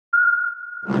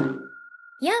Yum,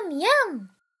 yum!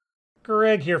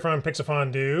 Greg here from Pixel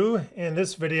Fondue. In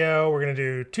this video, we're going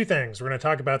to do two things. We're going to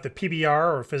talk about the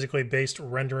Pbr, or physically based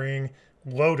rendering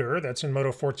loader, that's in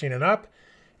MODO 14 and up.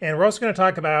 And we're also going to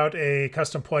talk about a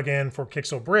custom plugin for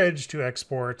Kixel Bridge to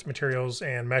export materials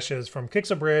and meshes from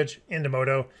Kixel Bridge into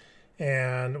MODO.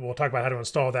 And we'll talk about how to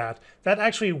install that. That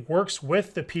actually works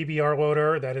with the Pbr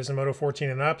loader that is in MODO 14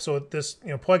 and up. So this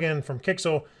plugin from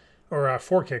Kixel, or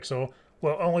for Kixel,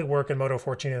 will only work in MODO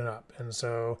 14 and up. And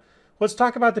so let's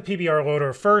talk about the Pbr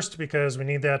Loader first, because we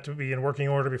need that to be in working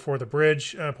order before the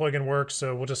Bridge plugin works.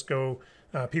 So we'll just go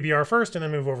Pbr first and then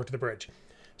move over to the Bridge.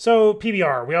 So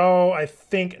Pbr, we all, I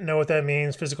think, know what that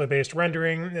means, physically based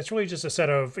rendering. It's really just a set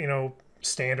of,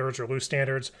 standards or loose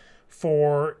standards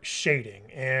for shading.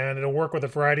 And it'll work with a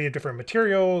variety of different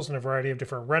materials and a variety of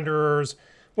different renderers.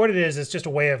 What it is just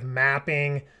a way of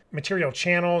mapping material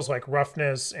channels like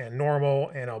roughness and normal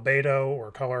and albedo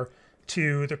or color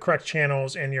to the correct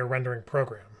channels in your rendering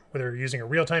program, whether you're using a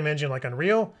real-time engine like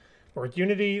Unreal or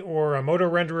Unity or a MODO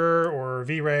renderer or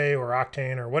V-Ray or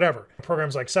Octane or whatever.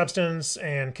 Programs like Substance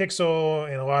and Kixel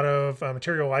and a lot of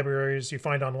material libraries you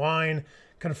find online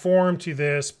conform to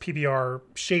this Pbr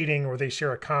shading, where they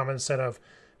share a common set of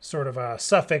sort of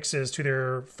suffixes to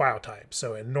their file type.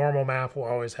 So a normal map will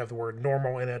always have the word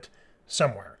normal in it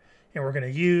somewhere. And we're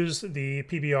going to use the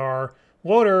Pbr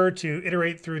Loader to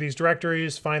iterate through these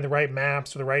directories, find the right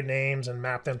maps with the right names, and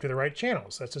map them to the right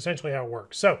channels. That's essentially how it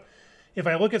works. So if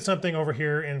I look at something over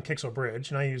here in Kixel Bridge,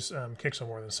 and I use Kixel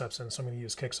more than Substance, so I'm going to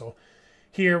use Kixel.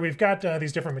 Here we've got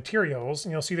these different materials,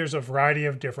 and you'll see there's a variety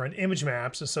of different image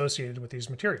maps associated with these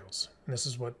materials. And this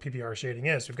is what Pbr shading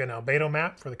is. We've got an albedo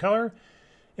map for the color.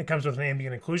 It comes with an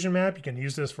ambient occlusion map. You can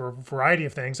use this for a variety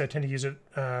of things. I tend to use it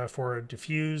for a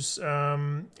diffuse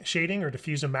shading or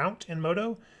diffuse amount in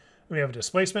MODO. We have a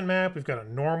displacement map. We've got a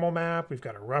normal map. We've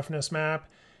got a roughness map.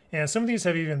 And some of these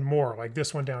have even more, like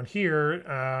this one down here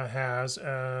has the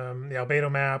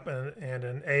albedo map and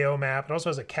an AO map. It also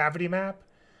has a cavity map.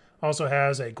 Also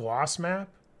has a gloss map.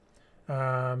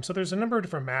 So there's a number of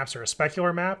different maps, or a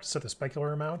specular map to set the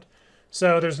specular amount.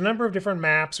 So there's a number of different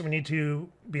maps. We need to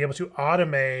be able to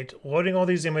automate loading all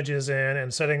these images in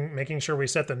and making sure we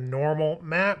set the normal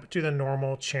map to the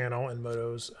normal channel in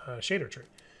MODO's shader tree.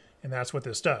 And that's what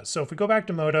this does. So if we go back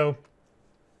to MODO,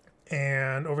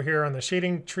 and over here on the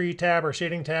shading tree tab or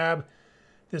shading tab,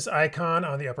 this icon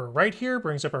on the upper right here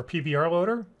brings up our Pbr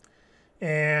Loader.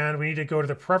 And we need to go to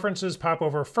the preferences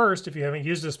popover first, if you haven't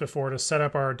used this before, to set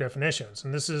up our definitions.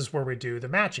 And this is where we do the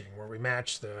matching, where we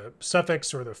match the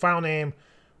suffix or the file name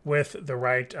with the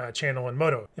right channel in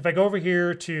MODO. If I go over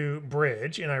here to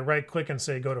Bridge and I right click and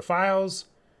say go to Files,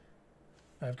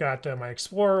 I've got my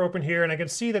Explorer open here, and I can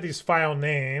see that these file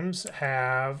names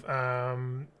have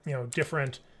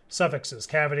different suffixes: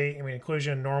 cavity, ambient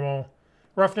occlusion, normal,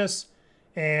 roughness.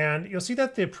 And you'll see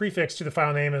that the prefix to the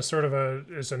file name is sort of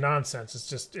a nonsense.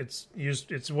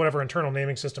 It's whatever internal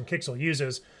naming system Kixel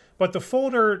uses. But the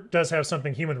folder does have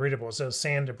something human readable. It says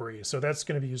sand debris, so that's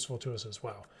going to be useful to us as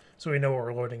well. So we know what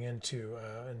we're loading into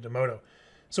MODO.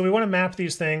 So we want to map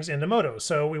these things into MODO.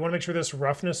 So we want to make sure this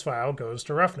roughness file goes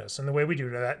to roughness. And the way we do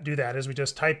that is we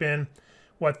just type in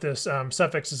what this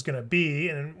suffix is going to be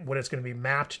and what it's going to be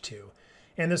mapped to.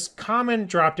 And this common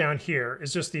drop down here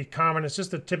is just it's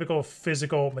just the typical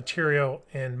physical material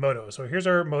in MODO. So here's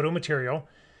our MODO material.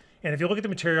 And if you look at the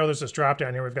material, there's this drop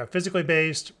down here. We've got physically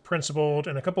based, principled,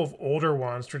 and a couple of older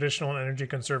ones, traditional and energy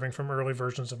conserving from early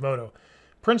versions of MODO.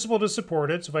 Principled is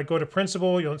supported. So if I go to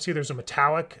principle, you'll see there's a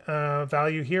metallic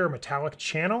value here, a metallic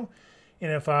channel.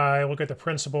 And if I look at the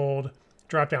principled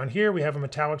drop down here, we have a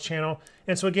metallic channel.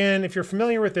 And so again, if you're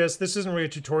familiar with this isn't really a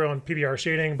tutorial on Pbr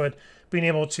shading, but being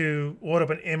able to load up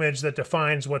an image that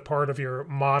defines what part of your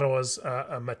model is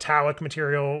a metallic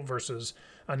material versus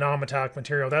a non-metallic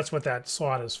material, that's what that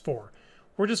slot is for.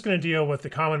 We're just going to deal with the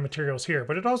common materials here,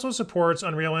 but it also supports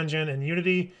Unreal Engine and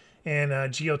Unity and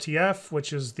GLTF,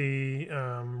 which is the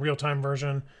real-time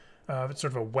version. It's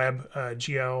sort of a web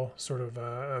GL sort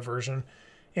of version.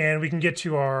 And we can get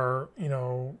to our,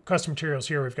 custom materials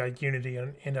here. We've got Unity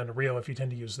and Unreal if you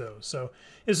tend to use those. So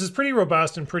this is pretty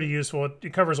robust and pretty useful.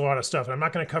 It covers a lot of stuff. And I'm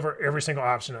not going to cover every single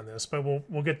option on this, but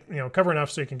we'll get, cover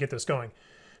enough so you can get this going.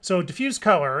 So diffuse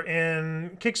color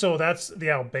in Kixel, that's the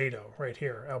albedo right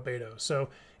here, albedo. So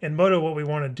in MODO, what we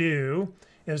want to do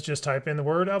is just type in the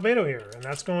word albedo here, and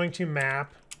that's going to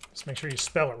map, just make sure you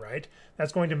spell it right,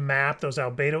 that's going to map those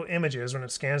albedo images when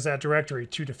it scans that directory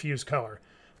to diffuse color.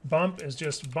 Bump is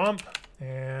just bump,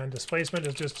 and displacement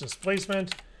is just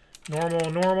displacement.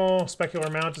 Normal, normal. Specular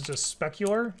amount is just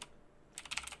specular.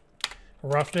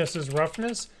 Roughness is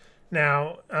roughness.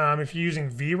 Now, if you're using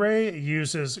V-Ray, it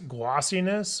uses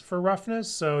glossiness for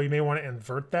roughness, so you may want to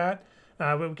invert that.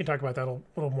 But we can talk about that a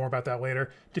little more about that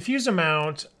later. Diffuse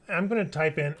amount, I'm going to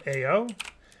type in AO,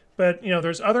 but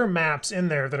there's other maps in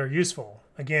there that are useful.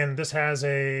 Again, this has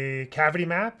a cavity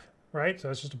map, right?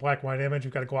 So it's just a black and white image.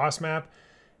 We've got a gloss map,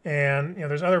 and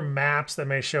there's other maps that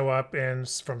may show up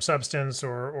from Substance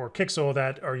or Kixel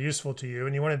that are useful to you,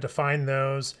 and you want to define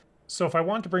those. So if I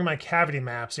want to bring my cavity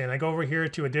maps in, I go over here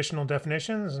to Additional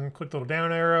Definitions and click the little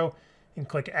down arrow and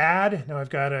click Add. Now I've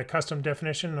got a custom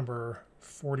definition, number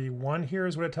 41 here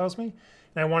is what it tells me.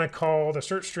 And I want to call the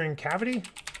search string cavity.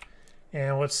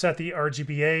 And let's set the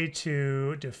RGBA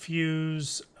to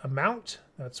diffuse amount.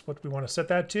 That's what we want to set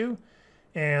that to.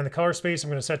 And the color space I'm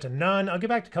going to set to none. I'll get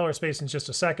back to color space in just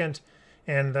a second.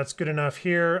 And that's good enough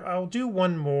here. I'll do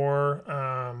one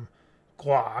more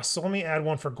gloss. So let me add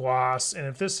one for gloss. And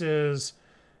if this is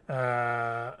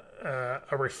a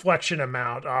reflection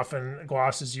amount, often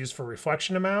gloss is used for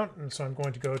reflection amount. And so I'm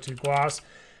going to go to gloss.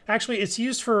 Actually, it's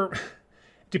used for,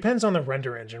 depends on the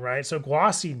render engine, right? So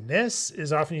glossiness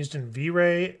is often used in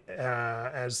V-Ray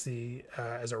as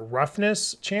a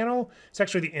roughness channel. It's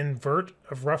actually the invert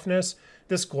of roughness.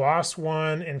 This gloss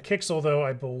one in Kixel, though,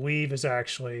 I believe is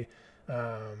actually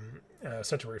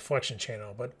set to reflection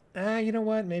channel. But you know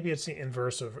what? Maybe it's the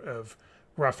inverse of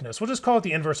roughness. We'll just call it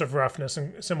the inverse of roughness,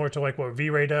 and similar to like what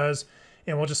V-Ray does.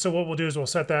 And so what we'll do is we'll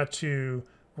set that to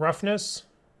roughness.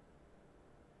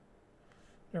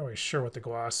 Not really sure what the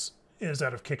gloss is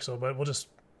out of Kixel, but we'll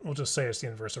just say it's the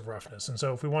inverse of roughness. And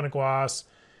so if we want a gloss,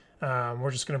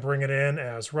 we're just going to bring it in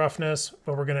as roughness,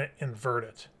 but we're going to invert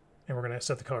it, and we're going to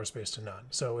set the color space to none.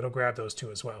 So it'll grab those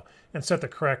two as well and set the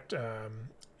correct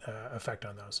effect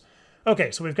on those.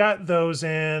 Okay, so we've got those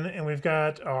in, and we've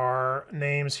got our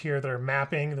names here that are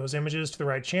mapping those images to the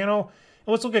right channel.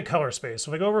 And let's look at color space.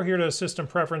 So if I go over here to System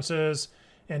Preferences,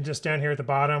 and just down here at the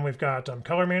bottom, we've got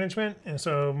color management. And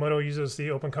so MODO uses the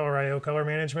OpenColor.io color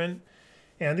management.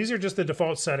 And these are just the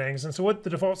default settings. And so what the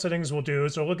default settings will do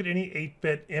is they'll look at any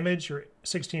 8-bit image or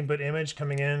 16-bit image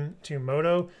coming in to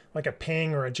MODO, like a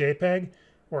PNG or a JPEG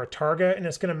or a Targa, and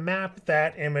it's going to map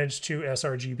that image to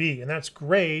sRGB. And that's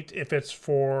great if it's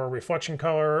for reflection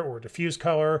color or diffuse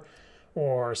color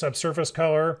or subsurface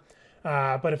color.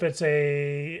 But if it's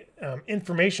a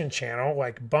information channel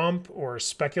like bump or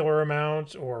specular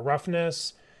amount or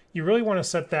roughness, you really want to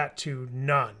set that to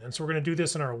none. And so we're going to do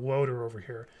this in our loader over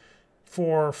here.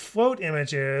 For float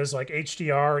images like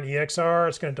HDR and EXR,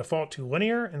 it's going to default to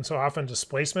linear. And so often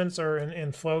displacements are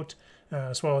in float,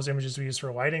 as well as images we use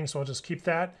for lighting. So I'll just keep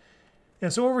that.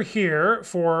 And so over here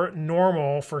for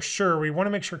normal, for sure, we want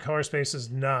to make sure color space is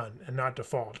none and not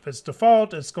default. If it's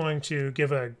default, it's going to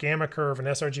give a gamma curve, an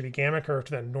sRGB gamma curve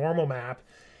to that normal map,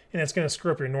 and it's going to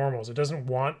screw up your normals. It doesn't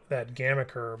want that gamma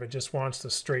curve. It just wants the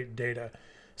straight data.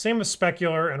 Same with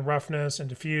specular and roughness and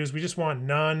diffuse. We just want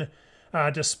none.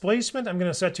 Displacement, I'm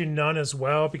going to set to none as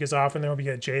well, because often there will be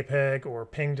a JPEG or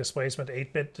PNG displacement,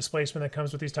 8-bit displacement that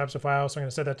comes with these types of files. So I'm going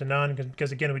to set that to none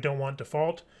because again, we don't want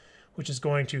default, which is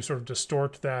going to sort of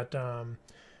distort that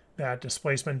that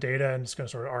displacement data, and it's going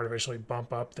to sort of artificially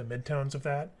bump up the midtones of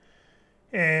that.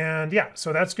 And yeah,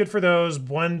 so that's good for those.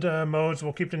 Blend modes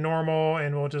we'll keep to normal,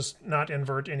 and we'll just not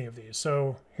invert any of these.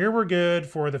 So here we're good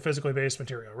for the physically based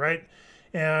material, right?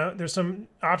 There's some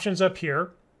options up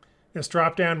here. This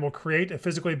dropdown will create a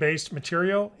physically based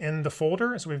material in the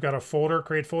folder. So we've got a folder,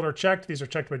 create folder checked. These are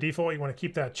checked by default. You want to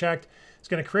keep that checked. It's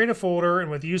going to create a folder,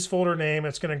 and with use folder name,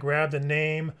 it's going to grab the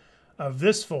name of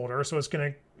this folder. So it's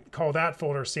going to call that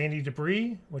folder Sandy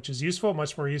Debris, which is useful,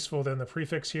 much more useful than the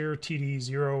prefix here,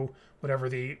 TD0, whatever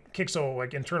the Kixel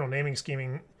like internal naming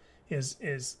scheming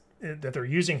is that they're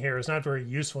using here is not very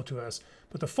useful to us.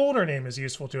 But the folder name is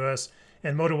useful to us,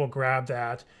 and MODO will grab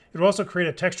that. It will also create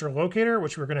a texture locator,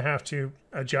 which we're going to have to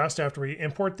adjust after we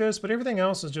import this, but everything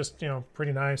else is just,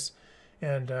 pretty nice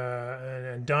and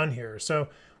done here. So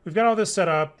we've got all this set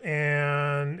up,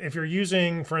 and if you're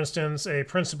using, for instance, a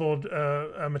principled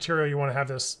material, you want to have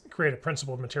this create a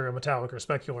principled material, metallic or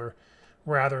specular,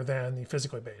 rather than the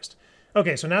physically based.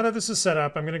 Okay, so now that this is set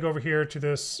up, I'm going to go over here to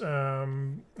this.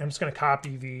 I'm just going to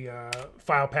copy the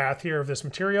file path here of this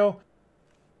material.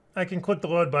 I can click the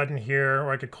load button here,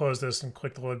 or I could close this and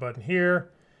click the load button here.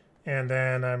 And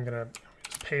then I'm going to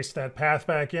paste that path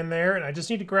back in there. And I just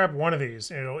need to grab one of these.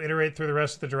 It'll iterate through the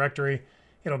rest of the directory.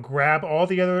 It'll grab all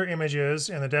the other images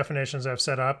and the definitions I've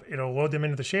set up. It'll load them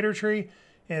into the shader tree,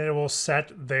 and it will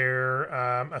set their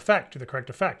effect to the correct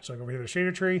effect. So I go over here to the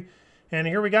shader tree. And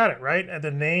here we got it, right? And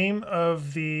the name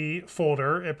of the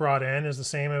folder it brought in is the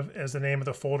same as the name of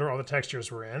the folder all the textures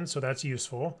were in, so that's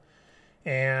useful.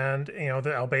 And the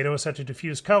albedo is set to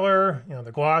diffuse color.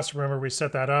 The gloss, remember we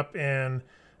set that up in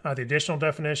the additional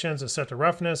definitions, is set to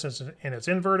roughness, and it's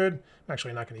inverted. I'm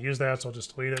actually not going to use that, so I'll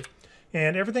just delete it.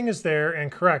 And everything is there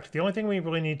and correct. The only thing we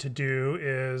really need to do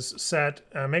is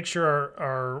make sure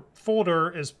our folder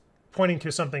is pointing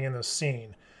to something in the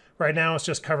scene. Right now it's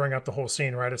just covering up the whole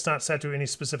scene, right? It's not set to any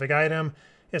specific item.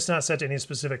 It's not set to any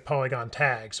specific polygon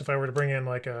tag. So if I were to bring in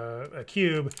like a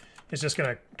cube, it's just going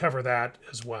to cover that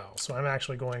as well. So I'm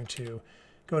actually going to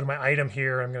go to my item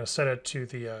here. I'm going to set it to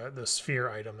the sphere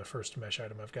item, the first mesh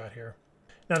item I've got here.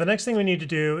 Now the next thing we need to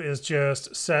do is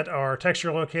just set our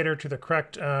texture locator to the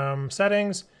correct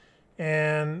settings.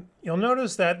 And you'll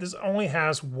notice that this only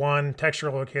has one texture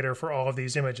locator for all of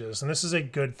these images. And this is a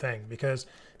good thing because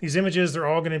these images, they're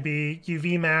all going to be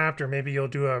UV mapped, or maybe you'll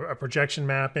do a projection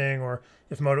mapping, or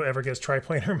if MODO ever gets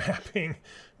triplanar mapping,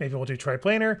 maybe we'll do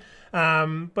triplanar.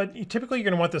 But typically you're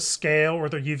going to want the scale or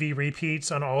the UV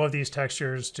repeats on all of these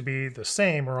textures to be the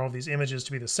same, or all of these images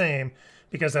to be the same,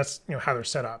 because that's how they're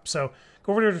set up. So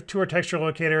go over to our texture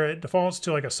locator. It defaults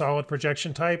to like a solid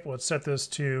projection type. Let's set this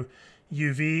to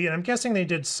UV, and I'm guessing they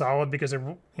did solid because they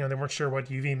weren't sure what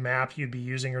UV map you'd be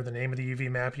using, or the name of the UV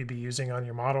map you'd be using on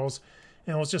your models.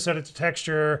 And let's just set it to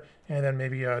texture, and then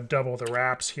maybe double the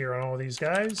wraps here on all of these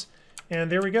guys. And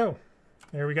there we go.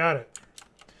 There we got it.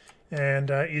 And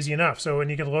easy enough. So, and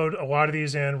you can load a lot of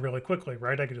these in really quickly,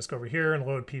 right? I could just go over here and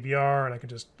load PBR, and I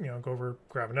could just go over,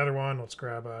 grab another one. Let's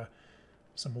grab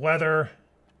some leather.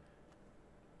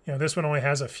 This one only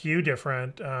has a few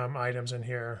different items in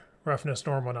here. Roughness,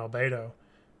 normal, and albedo.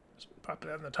 Just pop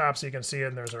that in the top so you can see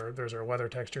it, and there's our leather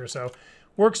texture. So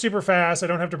works super fast. I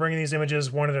don't have to bring in these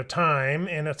images one at a time,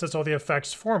 and it sets all the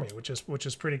effects for me, which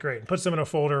is pretty great. And puts them in a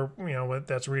folder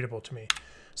that's readable to me.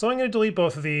 So I'm going to delete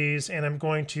both of these, and I'm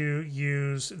going to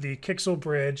use the Kixel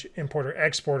Bridge importer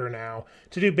exporter now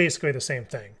to do basically the same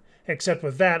thing. Except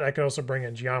with that, I could also bring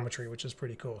in geometry, which is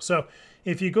pretty cool. So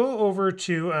if you go over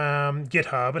to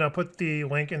GitHub, and I'll put the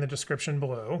link in the description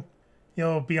below,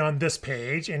 you'll be on this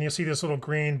page, and you'll see this little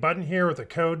green button here with the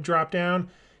code drop down.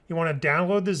 You want to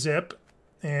download the zip,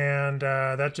 and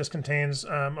that just contains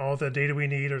all the data we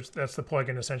need, or that's the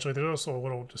plugin essentially. There's also a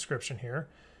little description here.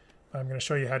 I'm going to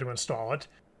show you how to install it.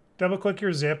 Double click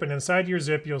your zip, and inside your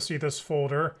zip you'll see this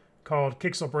folder called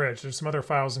Kixel Bridge. There's some other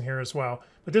files in here as well,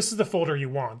 but this is the folder you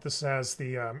want. This has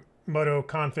the MODO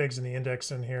configs and the index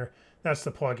in here. That's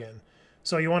the plugin.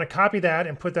 So you want to copy that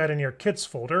and put that in your kits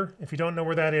folder. If you don't know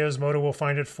where that is, MODO will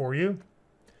find it for you.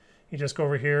 You just go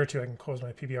over here to, I can close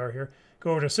my PBR here,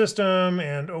 go over to System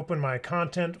and open my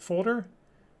content folder.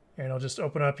 And I'll just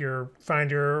open up your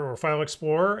Finder or File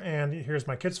Explorer, and here's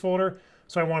my kits folder.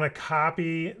 So I want to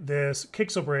copy this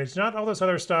Kixel Bridge, not all this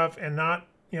other stuff, and not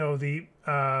the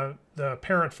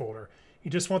parent folder.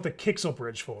 You just want the Kixel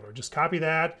Bridge folder. Just copy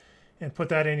that and put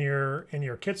that in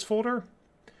your kits folder.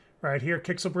 Right here,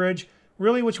 Kixel Bridge.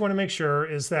 Really what you want to make sure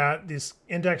is that this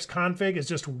index config is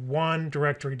just one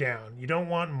directory down. You don't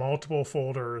want multiple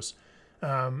folders,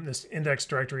 this index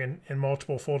directory in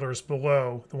multiple folders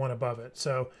below the one above it.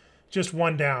 So just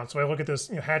one down. So I look at this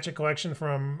Hatchet collection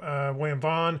from William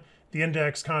Vaughan. The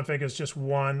index config is just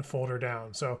one folder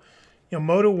down. So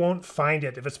MODO won't find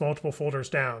it if it's multiple folders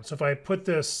down. So if I put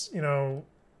this MODO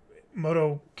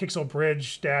Kixel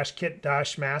Bridge -kit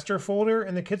 -master folder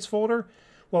in the kits folder,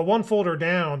 well, one folder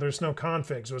down, there's no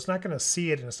config, so it's not going to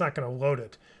see it and it's not going to load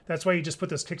it. That's why you just put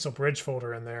this Kixel Bridge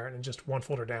folder in there, and just one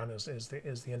folder down is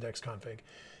the index config.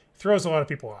 Throws a lot of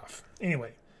people off.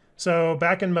 Anyway, so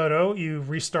back in MODO, you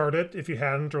restart it if you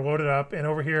hadn't, or load it up, and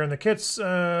over here in the kits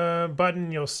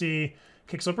button, you'll see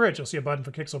Kixel Bridge. You'll see a button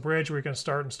for Kixel Bridge where you can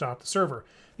start and stop the server.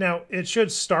 Now, it should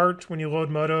start when you load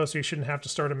MODO, so you shouldn't have to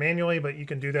start it manually, but you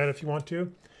can do that if you want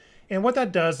to. And what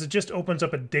that does is it just opens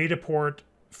up a data port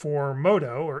for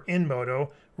MODO, or in MODO,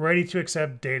 ready to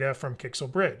accept data from Kixel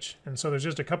Bridge. And so there's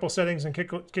just a couple settings in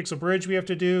Kixel Bridge we have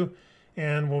to do,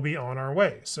 and we'll be on our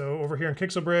way. So over here in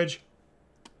Kixel Bridge,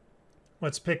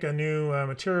 let's pick a new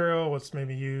material. Let's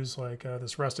maybe use like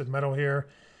this rusted metal here.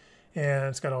 And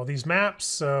it's got all these maps.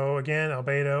 So again,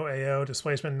 albedo, AO,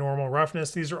 displacement, normal,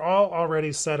 roughness. These are all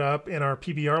already set up in our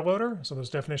Pbr loader. So those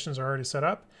definitions are already set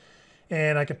up.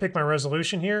 And I can pick my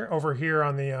resolution here. Over here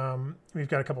on the, we've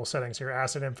got a couple of settings here: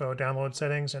 asset info, download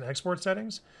settings, and export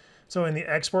settings. So in the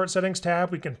export settings tab,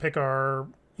 we can pick our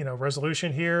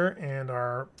resolution here and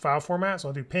our file format. So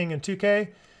I'll do ping in 2K.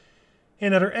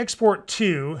 And under export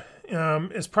to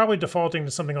is probably defaulting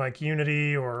to something like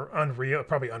Unity or Unreal,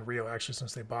 probably Unreal actually,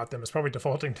 since they bought them. It's probably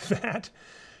defaulting to that.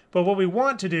 But what we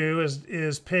want to do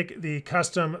is pick the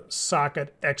custom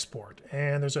socket export.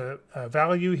 And there's a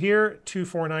value here,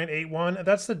 24981.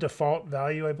 That's the default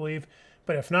value, I believe.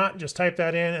 But if not, just type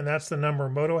that in, and that's the number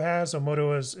MODO has. So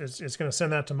MODO is going to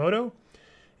send that to MODO.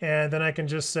 And then I can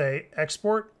just say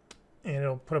export, and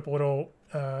it'll put up a little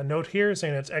note here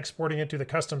saying it's exporting it to the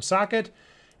custom socket.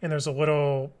 And there's a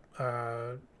little,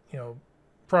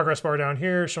 progress bar down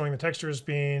here showing the textures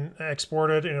being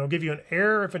exported, and it'll give you an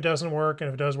error if it doesn't work, and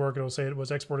if it does work, it'll say it was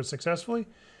exported successfully.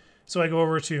 So I go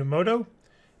over to MODO,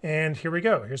 and here we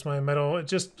go. Here's my metal.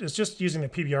 It's just using the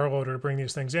Pbr loader to bring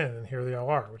these things in, and here they all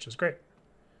are, which is great.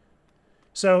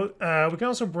 So we can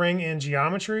also bring in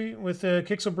geometry with the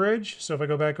Kixel bridge. So if I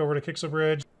go back over to Kixel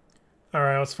bridge, all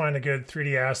right, let's find a good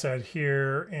 3D asset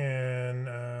here in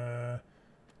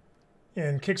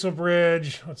Kixel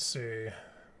bridge. Let's see.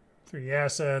 3D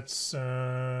assets,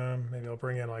 maybe I'll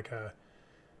bring in like a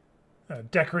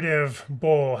decorative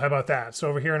bowl. How about that? So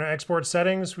over here in our export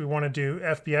settings, we want to do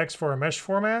FBX for our mesh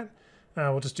format.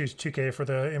 We'll just do 2K for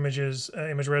the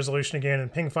image resolution again,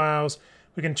 and ping files.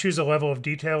 We can choose a level of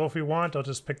detail if we want. I'll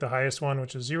just pick the highest one,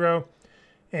 which is 0.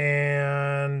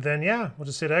 And then, yeah, we'll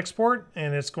just hit export,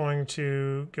 and it's going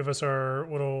to give us our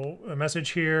little message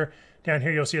here. Down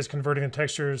here, you'll see it's converting the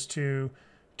textures to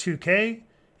 2K.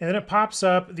 And then it pops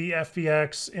up the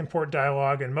FBX import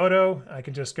dialog in MODO. I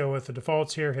can just go with the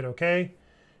defaults here, hit OK,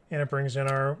 and it brings in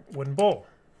our wooden bowl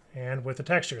and with the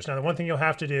textures. Now, the one thing you'll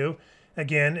have to do,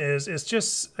 again, is it's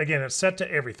set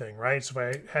to everything, right? So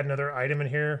if I had another item in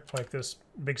here, like this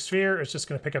big sphere, it's just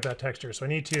going to pick up that texture. So I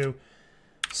need to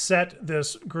set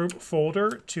this group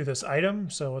folder to this item.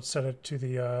 So let's set it to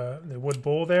the wood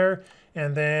bowl there.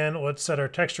 And then let's set our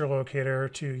texture locator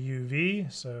to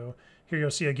UV. So here you'll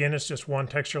see, again, it's just one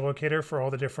texture locator for all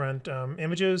the different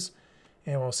images.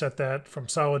 And we'll set that from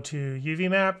solid to UV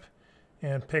map,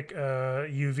 and pick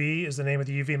UV is the name of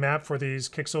the UV map for these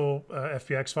Kixel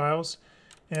FBX files.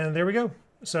 And there we go.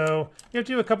 So you have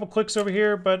to do a couple clicks over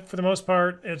here, but for the most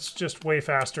part, it's just way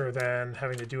faster than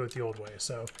having to do it the old way.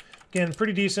 So again,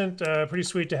 pretty decent, pretty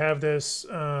sweet to have this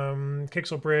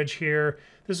Kixel bridge here.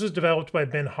 This was developed by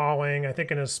Ben Halling. I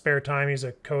think in his spare time, he's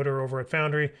a coder over at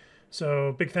Foundry.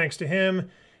 So big thanks to him.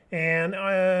 And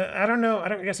I don't know,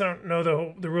 I guess I don't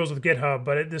know the rules with GitHub,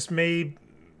 but this may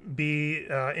be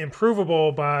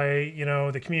improvable by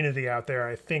the community out there.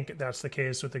 I think that's the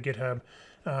case with the GitHub.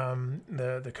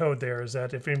 The code there is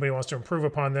that if anybody wants to improve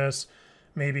upon this,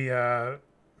 maybe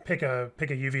pick a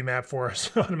UV map for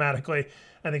us automatically.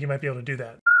 I think you might be able to do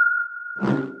that.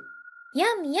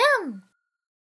 Yum, yum!